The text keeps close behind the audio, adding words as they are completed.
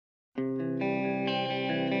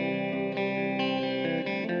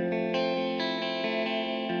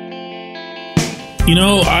You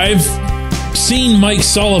know, I've seen Mike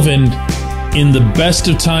Sullivan in the best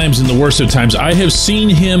of times and the worst of times. I have seen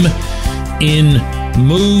him in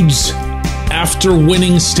moods after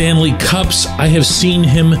winning Stanley Cups. I have seen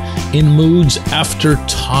him in moods after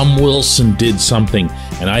Tom Wilson did something.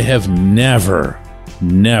 And I have never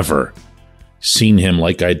seen him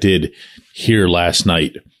like I did here last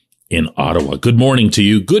night in Ottawa. Good morning to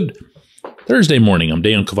you. Good Thursday morning. I'm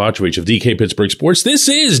Dejan Kovacevic of DK Pittsburgh Sports. This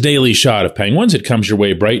is Daily Shot of Penguins. It comes your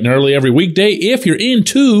way bright and early every weekday if you're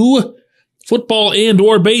into football and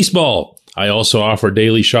or baseball. I also offer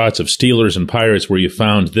daily shots of Steelers and Pirates where you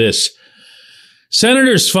found this.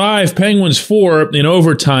 Senators 5, Penguins 4 in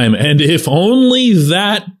overtime. And if only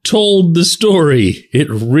that told the story, it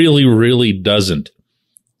really doesn't.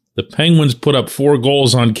 The Penguins put up 4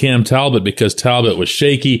 goals on Cam Talbot because Talbot was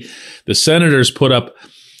shaky. The Senators put up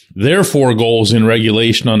their 4 goals in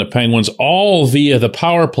regulation on the Penguins, all via the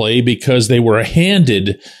power play because they were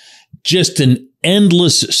handed just an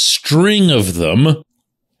endless string of them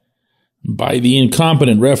by the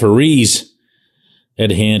incompetent referees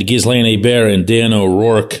at hand, Ghislain Hebert and Dan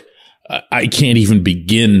O'Rourke. I can't even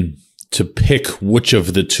begin to pick which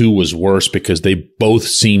of the two was worse because they both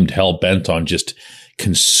seemed hell-bent on just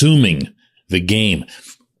consuming the game.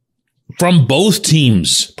 From both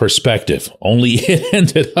teams' perspective, only it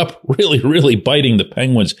ended up really biting the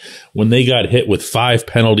Penguins when they got hit with 5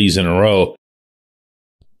 penalties in a row.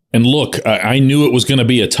 And look, I knew it was going to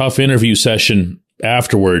be a tough interview session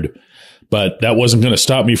afterward, but that wasn't going to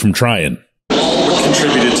stop me from trying. What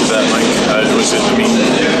contributed to that, Mike? Was it,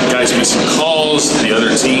 guys missing calls, the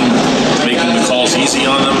other team making the calls easy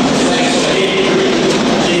on them?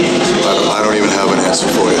 I don't even have an answer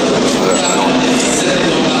for you.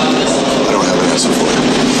 I don't have an answer for you.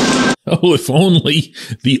 Oh, if only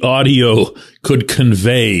the audio could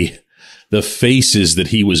convey the faces that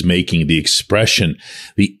he was making, the expression,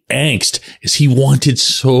 the angst, as he wanted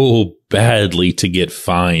so badly to get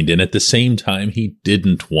fined. And at the same time, he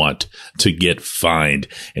didn't want to get fined.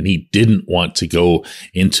 And he didn't want to go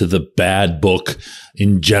into the bad book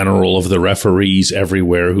in general of the referees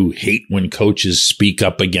everywhere who hate when coaches speak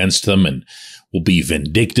up against them and will be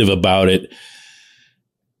vindictive about it.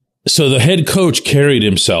 So the head coach carried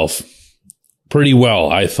himself pretty well,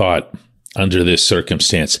 I thought, under this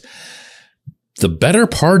circumstance. The better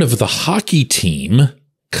part of the hockey team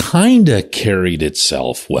kind of carried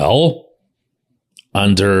itself well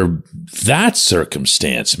under that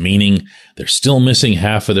circumstance, meaning they're still missing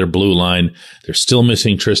half of their blue line. They're still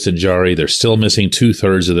missing Tristan Jarry. They're still missing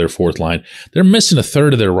 2/3 of their fourth line. They're missing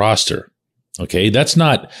 1/3 of their roster. Okay, that's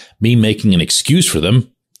not me making an excuse for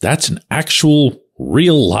them. That's an actual,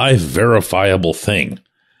 real, live, verifiable thing.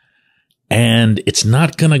 And it's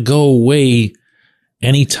not going to go away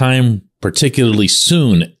anytime particularly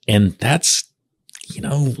soon. And that's,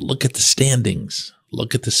 look at the standings.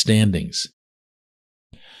 Look at the standings.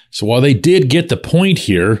 So while they did get the point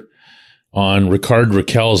here on Ricard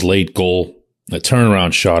Rakell's late goal, a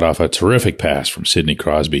turnaround shot off a terrific pass from Sidney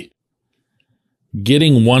Crosby,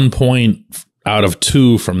 getting 1 point out of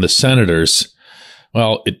 2 from the Senators,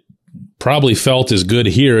 well, it probably felt as good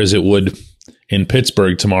here as it would in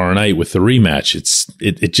Pittsburgh tomorrow night with the rematch.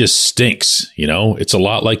 It just stinks, It's a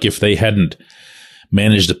lot like if they hadn't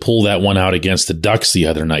managed to pull that one out against the Ducks the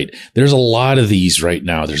other night. There's a lot of these right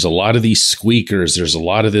now. There's a lot of these squeakers. There's a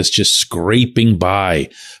lot of this just scraping by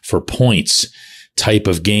for points type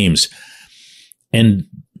of games. And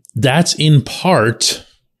that's in part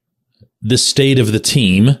the state of the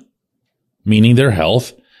team, meaning their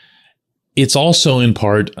health. It's also in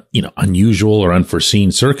part, unusual or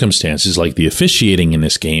unforeseen circumstances like the officiating in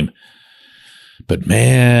this game. But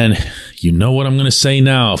man, you know what I'm going to say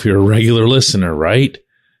now if you're a regular listener, right?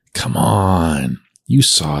 Come on. You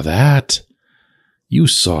saw that. You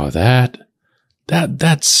saw that.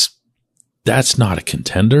 That's not a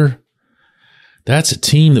contender. That's a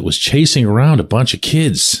team that was chasing around a bunch of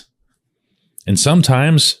kids. And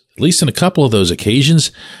sometimes, at least in a couple of those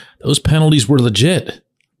occasions, those penalties were legit.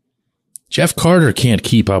 Jeff Carter can't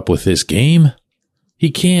keep up with this game. He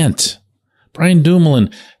can't. Brian Dumoulin,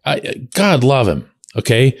 God love him,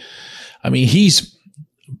 okay? I mean, he's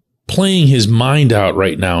playing his mind out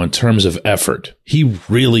right now in terms of effort. He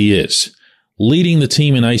really is. Leading the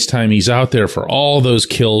team in ice time. He's out there for all those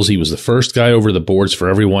kills. He was the first guy over the boards for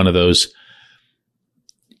every one of those.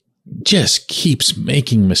 Just keeps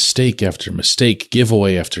making mistake after mistake,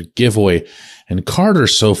 giveaway after giveaway. And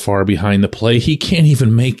Carter's so far behind the play, he can't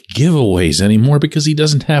even make giveaways anymore because he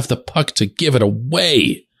doesn't have the puck to give it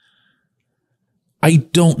away. I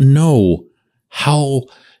don't know how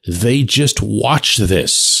they just watch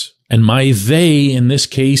this And my they in this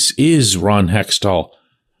case is Ron Hextall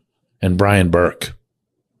and Brian Burke.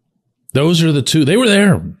 Those are the two. They were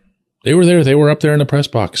there. They were there. They were up there in the press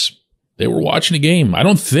box. They were watching the game. I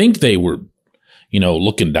don't think they were,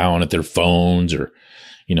 looking down at their phones or,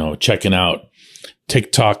 checking out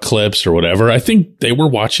TikTok clips or whatever. I think they were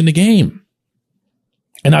watching the game.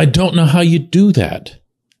 And I don't know how you do that.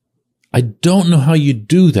 I don't know how you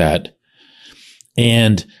do that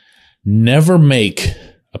and never make,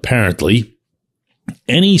 apparently,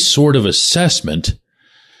 any sort of assessment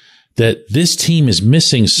that this team is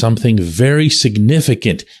missing something very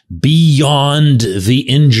significant beyond the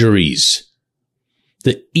injuries.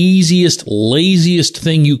 The easiest, laziest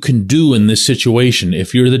thing you can do in this situation,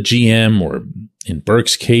 if you're the GM or in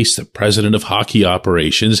Burke's case, the president of hockey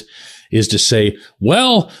operations, is to say,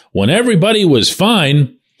 well, when everybody was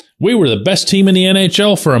fine, we were the best team in the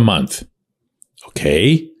NHL for a month.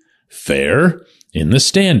 Okay, fair, in the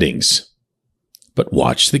standings. But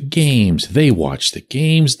watch the games. They watch the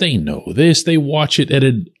games. They know this. They watch it at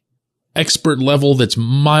an expert level that's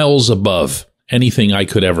miles above anything I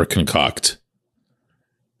could ever concoct.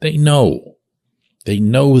 They know. They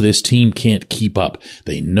know this team can't keep up.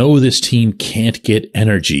 They know this team can't get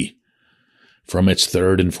energy from its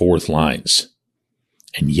third and fourth lines.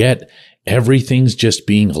 And yet, everything's just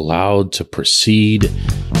being allowed to proceed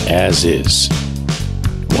as is.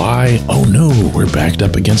 Why? Oh no, we're backed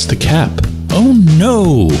up against the cap. Oh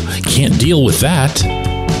no, can't deal with that.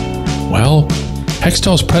 Well,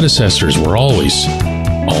 Hextall's predecessors were always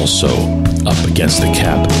also up against the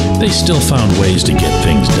cap. They still found ways to get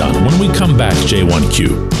things done. When we come back,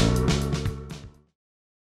 J1Q.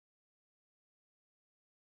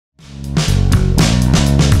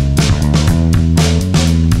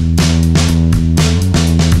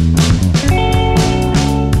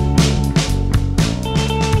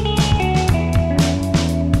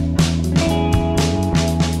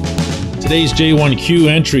 Today's J1Q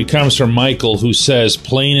entry comes from Michael, who says,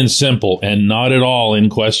 plain and simple, and not at all in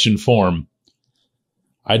question form,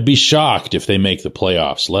 I'd be shocked if they make the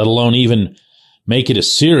playoffs, let alone even make it a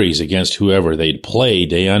series against whoever they'd play.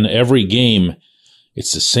 Dejan, every game,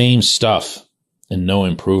 it's the same stuff and no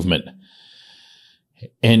improvement.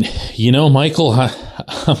 And, Michael,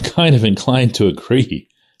 I'm kind of inclined to agree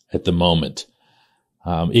at the moment.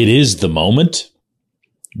 It is the moment.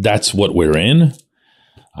 That's what we're in.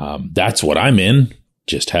 That's what I'm in,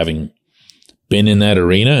 just having been in that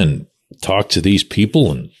arena and talked to these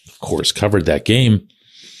people and, of course, covered that game.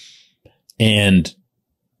 And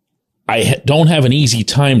I don't have an easy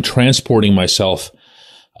time transporting myself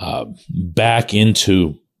back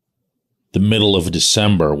into the middle of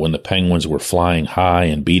December when the Penguins were flying high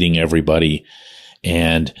and beating everybody.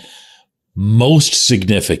 And most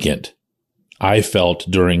significant, I felt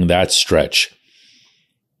during that stretch,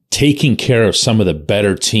 taking care of some of the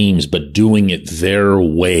better teams, but doing it their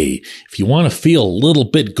way. If you want to feel a little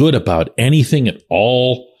bit good about anything at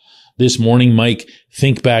all this morning, Mike,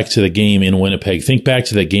 think back to the game in Winnipeg. Think back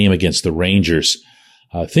to the game against the Rangers.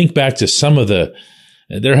 Think back to some of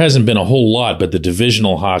there hasn't been a whole lot, but the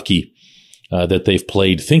divisional hockey that they've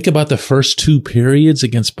played. Think about the first two periods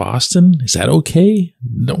against Boston. Is that okay?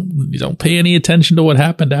 Don't pay any attention to what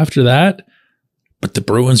happened after that. But the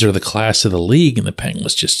Bruins are the class of the league, and the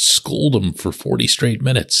Penguins just schooled them for 40 straight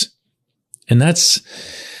minutes. And that's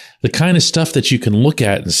the kind of stuff that you can look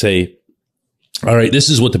at and say, all right, this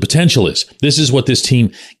is what the potential is. This is what this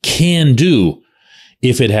team can do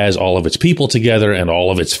if it has all of its people together and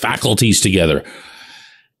all of its faculties together.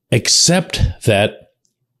 Except that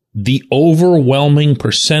the overwhelming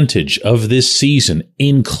percentage of this season,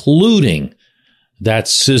 including that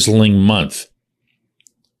sizzling month,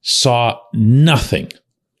 saw nothing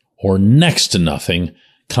or next to nothing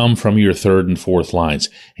come from your third and fourth lines.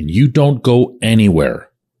 And you don't go anywhere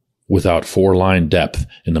without four-line depth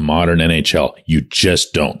in the modern NHL. You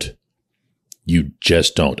just don't. You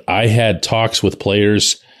just don't. I had talks with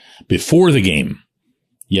players before the game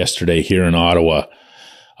yesterday here in Ottawa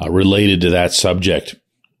related to that subject.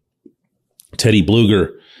 Teddy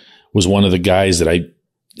Bluger was one of the guys that I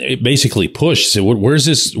basically pushed. So where's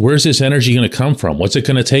this energy going to come from? What's it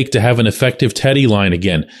going to take to have an effective Teddy line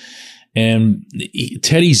again? And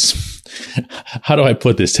Teddy's, how do I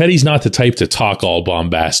put this? Teddy's not the type to talk all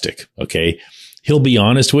bombastic. Okay. He'll be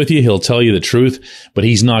honest with you. He'll tell you the truth, but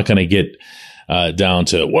he's not going to get down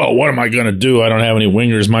to, well, what am I going to do? I don't have any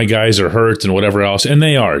wingers. My guys are hurt and whatever else. And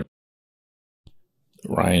they are.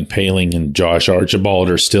 Ryan Poehling and Josh Archibald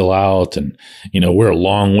are still out. And, we're a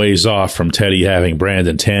long ways off from Teddy having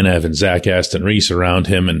Brandon Tanev and Zach Aston Reese around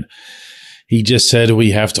him. And he just said we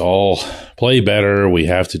have to all play better. We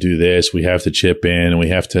have to do this. We have to chip in, and we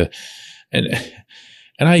have to, and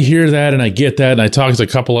I hear that and I get that. And I talked to a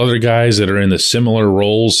couple other guys that are in the similar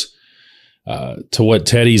roles to what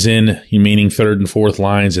Teddy's in, meaning third and fourth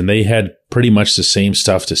lines. And they had pretty much the same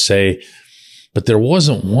stuff to say, but there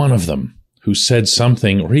wasn't one of them who said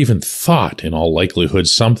something, or even thought, in all likelihood,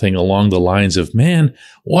 something along the lines of, man,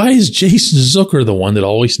 why is Jason Zucker the one that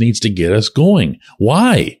always needs to get us going?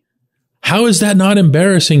 Why? How is that not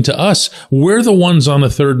embarrassing to us? We're the ones on the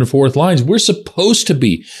third and fourth lines. We're supposed to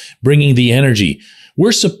be bringing the energy.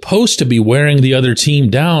 We're supposed to be wearing the other team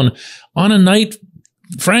down on a night,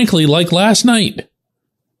 frankly, like last night.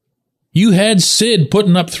 You had Sid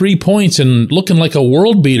putting up 3 points and looking like a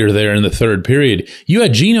world beater there in the third period. You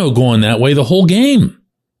had Gino going that way the whole game.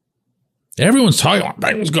 Everyone's talking, oh,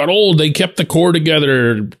 Bengals got old. They kept the core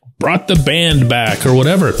together, brought the band back or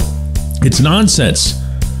whatever. It's nonsense.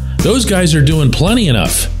 Those guys are doing plenty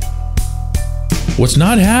enough. What's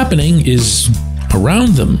not happening is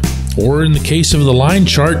around them, or in the case of the line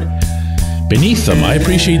chart, beneath them. I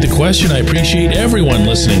appreciate the question. I appreciate everyone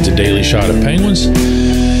listening to Daily Shot of Penguins.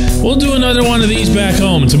 We'll do another one of these back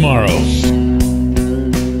home tomorrow.